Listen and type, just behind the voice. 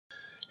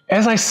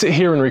As I sit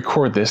here and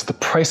record this, the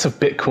price of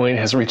Bitcoin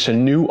has reached a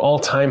new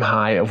all-time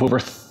high of over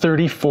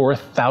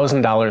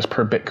 $34,000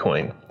 per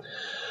Bitcoin.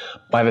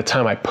 By the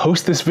time I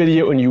post this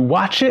video and you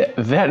watch it,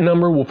 that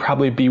number will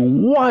probably be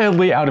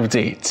wildly out of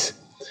date.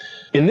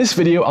 In this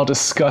video, I'll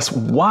discuss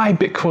why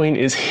Bitcoin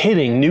is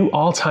hitting new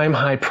all-time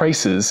high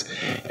prices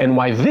and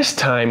why this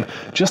time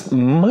just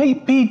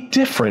might be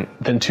different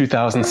than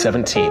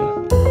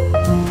 2017.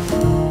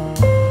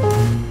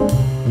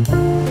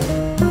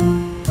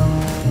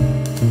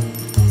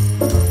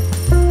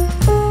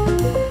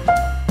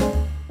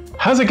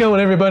 How's it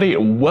going, everybody?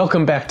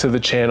 Welcome back to the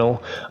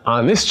channel.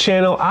 On this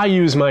channel, I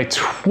use my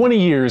 20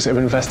 years of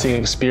investing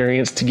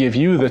experience to give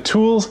you the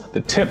tools,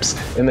 the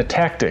tips, and the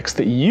tactics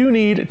that you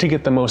need to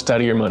get the most out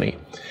of your money.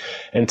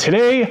 And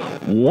today,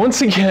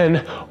 once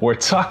again, we're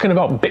talking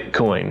about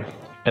Bitcoin.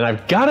 And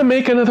I've got to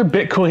make another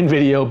Bitcoin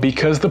video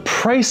because the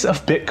price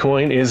of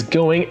Bitcoin is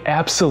going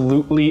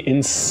absolutely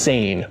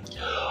insane.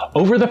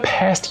 Over the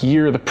past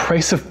year, the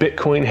price of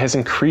Bitcoin has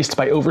increased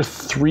by over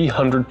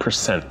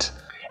 300%.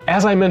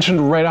 As I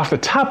mentioned right off the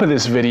top of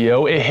this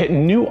video, it hit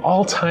new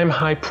all-time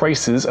high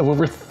prices of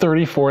over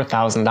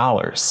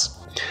 $34,000.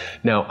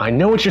 Now, I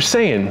know what you're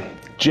saying.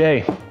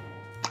 Jay,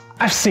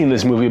 I've seen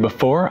this movie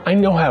before. I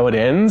know how it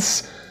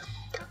ends.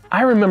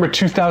 I remember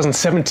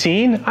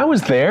 2017. I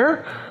was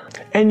there.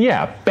 And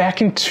yeah,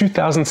 back in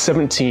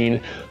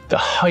 2017, the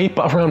hype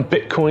around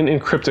Bitcoin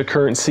and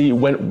cryptocurrency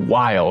went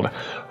wild.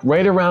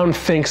 Right around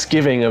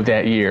Thanksgiving of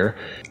that year,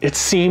 it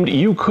seemed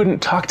you couldn't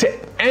talk to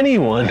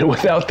anyone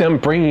without them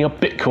bringing up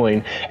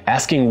Bitcoin,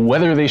 asking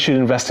whether they should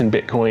invest in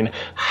Bitcoin,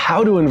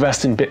 how to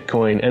invest in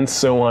Bitcoin, and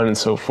so on and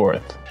so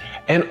forth.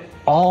 And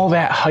all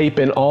that hype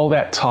and all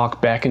that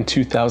talk back in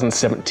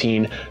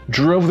 2017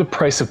 drove the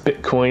price of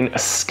Bitcoin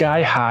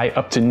sky high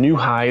up to new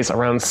highs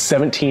around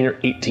 $17,000 or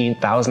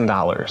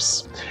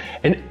 $18,000.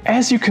 And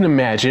as you can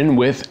imagine,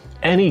 with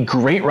any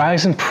great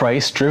rise in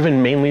price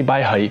driven mainly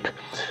by hype,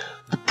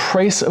 the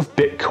price of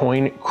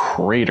Bitcoin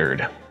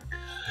cratered.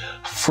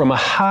 From a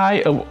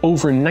high of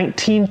over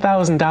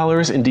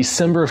 $19,000 in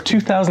December of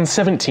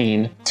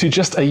 2017 to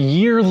just a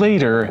year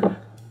later,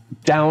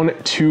 down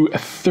to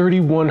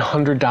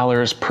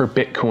 $3,100 per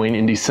Bitcoin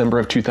in December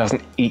of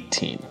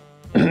 2018.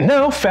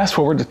 Now, fast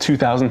forward to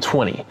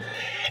 2020.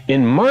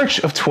 In March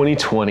of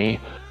 2020,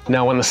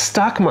 now when the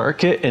stock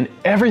market and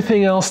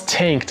everything else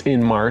tanked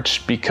in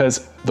March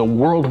because the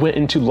world went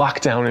into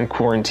lockdown and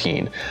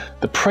quarantine,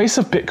 the price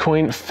of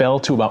Bitcoin fell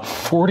to about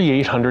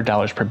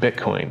 $4,800 per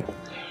Bitcoin.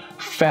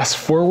 Fast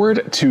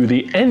forward to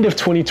the end of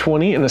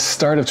 2020 and the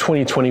start of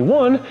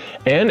 2021,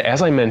 and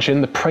as I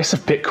mentioned, the price of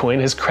Bitcoin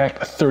has cracked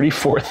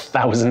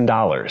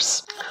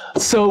 $34,000.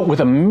 So with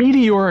a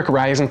meteoric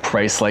rise in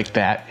price like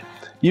that,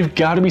 you've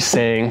got to be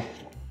saying,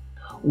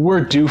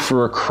 we're due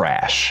for a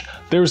crash.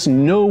 There's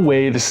no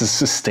way this is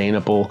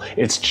sustainable.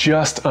 It's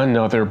just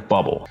another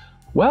bubble.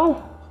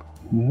 Well,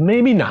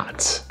 maybe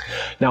not.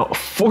 Now,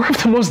 four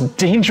of the most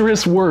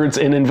dangerous words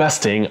in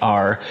investing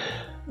are,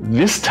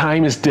 this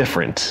time is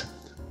different.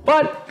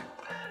 But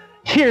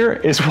here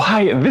is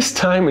why this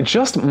time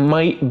just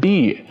might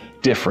be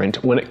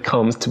different when it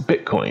comes to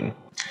Bitcoin.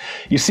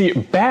 You see,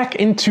 back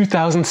in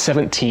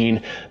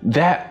 2017,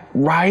 that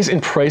rise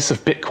in price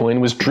of Bitcoin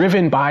was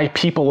driven by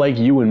people like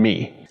you and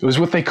me. It was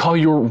what they call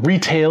your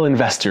retail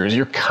investors,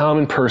 your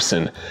common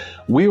person.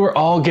 We were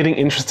all getting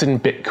interested in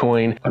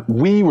Bitcoin, but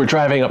we were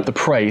driving up the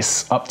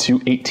price up to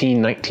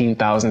 $18,000,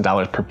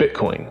 $19,000 per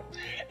Bitcoin.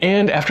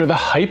 And after the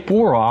hype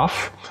wore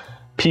off,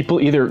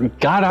 people either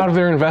got out of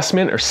their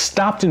investment or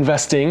stopped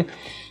investing,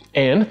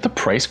 and the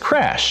price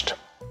crashed.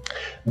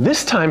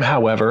 This time,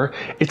 however,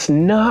 it's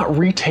not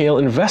retail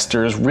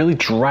investors really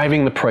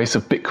driving the price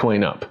of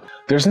Bitcoin up.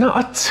 There's not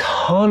a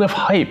ton of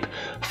hype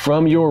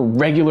from your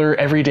regular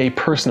everyday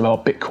person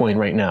about Bitcoin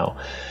right now.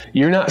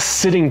 You're not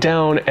sitting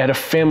down at a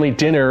family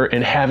dinner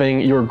and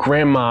having your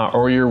grandma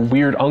or your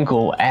weird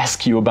uncle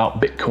ask you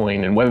about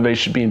Bitcoin and whether they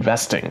should be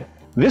investing.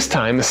 This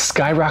time, the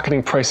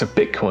skyrocketing price of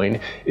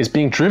Bitcoin is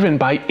being driven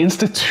by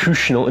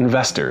institutional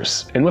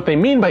investors. And what they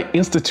mean by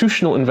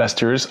institutional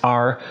investors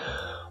are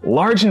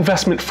large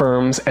investment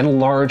firms and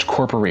large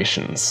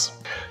corporations.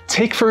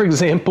 Take, for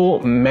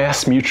example,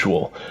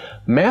 MassMutual.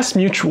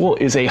 MassMutual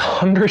is a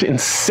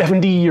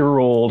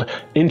 170-year-old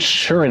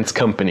insurance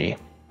company.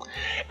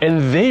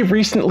 And they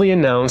recently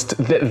announced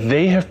that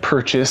they have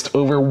purchased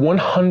over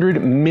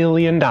 $100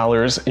 million in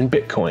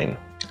Bitcoin.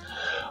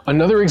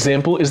 Another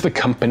example is the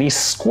company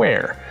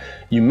Square.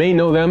 You may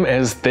know them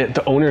as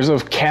the owners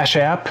of Cash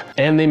App,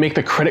 and they make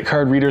the credit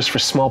card readers for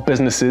small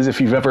businesses. If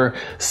you've ever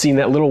seen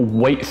that little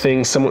white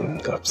thing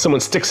someone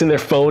sticks in their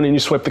phone and you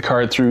swipe the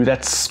card through,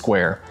 that's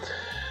Square.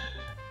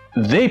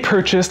 They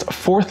purchased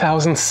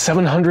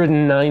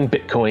 4,709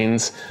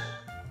 Bitcoins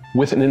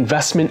with an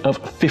investment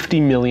of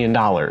 $50 million.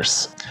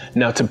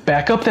 Now, to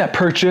back up that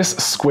purchase,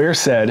 Square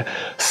said,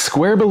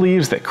 Square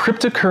believes that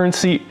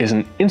cryptocurrency is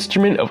an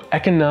instrument of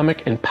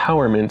economic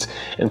empowerment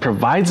and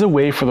provides a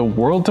way for the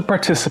world to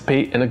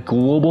participate in a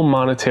global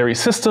monetary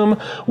system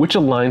which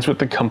aligns with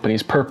the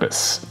company's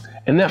purpose.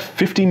 And that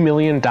 $50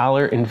 million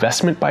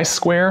investment by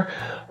Square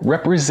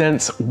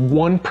represents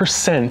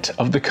 1%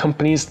 of the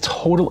company's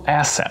total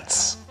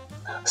assets.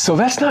 So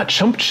that's not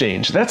chump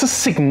change, that's a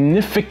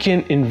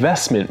significant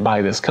investment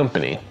by this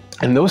company.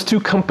 And those two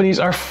companies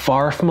are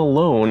far from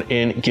alone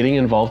in getting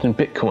involved in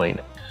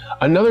Bitcoin.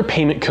 Another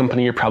payment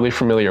company you're probably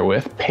familiar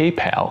with,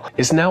 PayPal,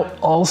 is now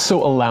also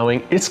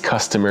allowing its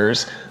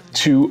customers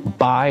to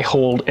buy,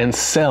 hold, and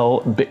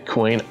sell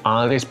Bitcoin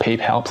on its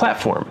PayPal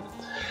platform.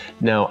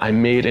 Now, I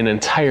made an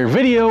entire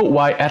video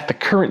why at the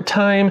current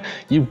time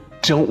you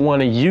don't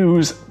want to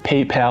use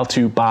PayPal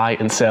to buy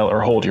and sell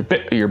or hold your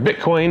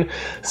Bitcoin,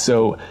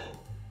 so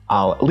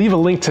I'll leave a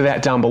link to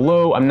that down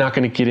below. I'm not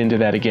going to get into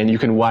that again. You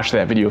can watch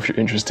that video if you're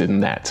interested in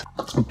that.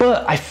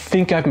 But I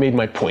think I've made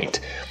my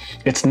point.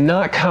 It's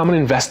not common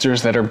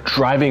investors that are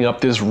driving up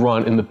this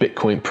run in the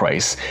Bitcoin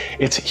price.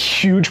 It's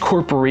huge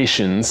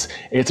corporations,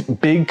 it's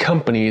big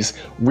companies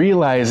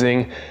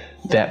realizing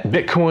that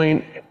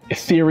Bitcoin,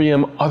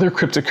 Ethereum, other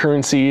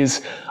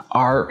cryptocurrencies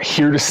are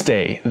here to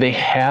stay. They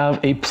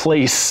have a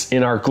place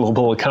in our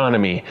global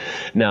economy.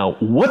 Now,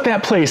 what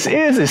that place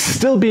is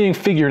still being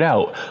figured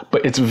out,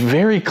 but it's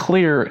very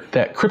clear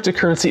that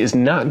cryptocurrency is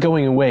not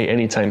going away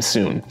anytime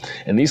soon,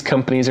 and these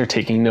companies are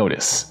taking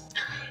notice.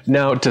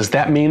 Now, does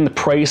that mean the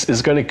price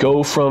is going to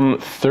go from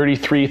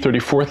 $33,000,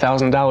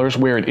 $34,000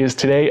 where it is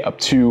today up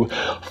to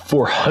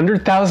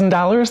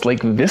 $400,000 like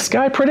this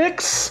guy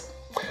predicts?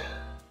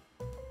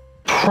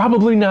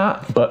 Probably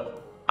not, but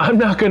I'm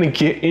not going to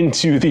get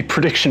into the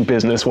prediction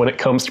business when it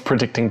comes to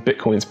predicting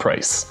Bitcoin's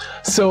price.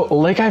 So,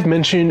 like I've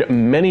mentioned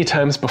many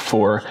times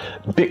before,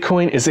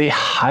 Bitcoin is a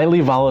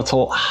highly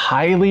volatile,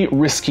 highly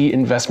risky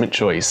investment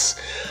choice.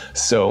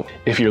 So,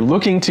 if you're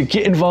looking to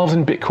get involved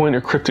in Bitcoin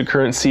or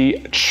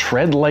cryptocurrency,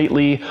 tread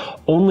lightly,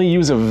 only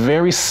use a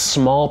very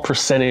small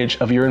percentage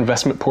of your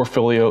investment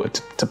portfolio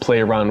to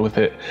play around with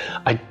it.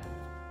 I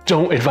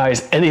don't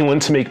advise anyone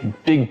to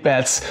make big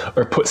bets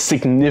or put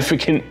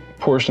significant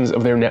portions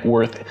of their net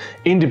worth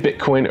into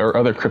Bitcoin or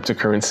other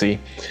cryptocurrency.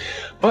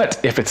 But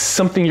if it's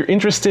something you're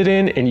interested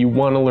in and you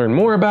want to learn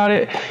more about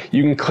it,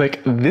 you can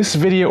click this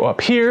video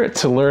up here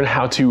to learn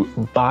how to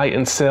buy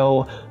and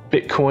sell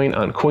Bitcoin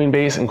on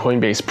Coinbase and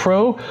Coinbase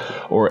Pro,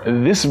 or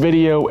this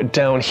video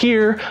down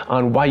here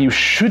on why you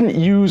shouldn't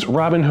use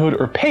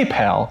Robinhood or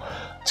PayPal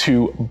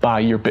to buy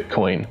your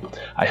Bitcoin.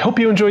 I hope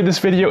you enjoyed this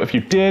video. If you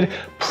did,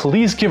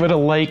 please give it a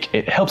like.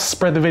 It helps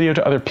spread the video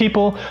to other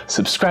people.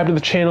 Subscribe to the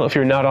channel if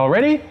you're not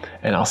already,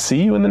 and I'll see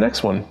you in the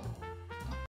next one.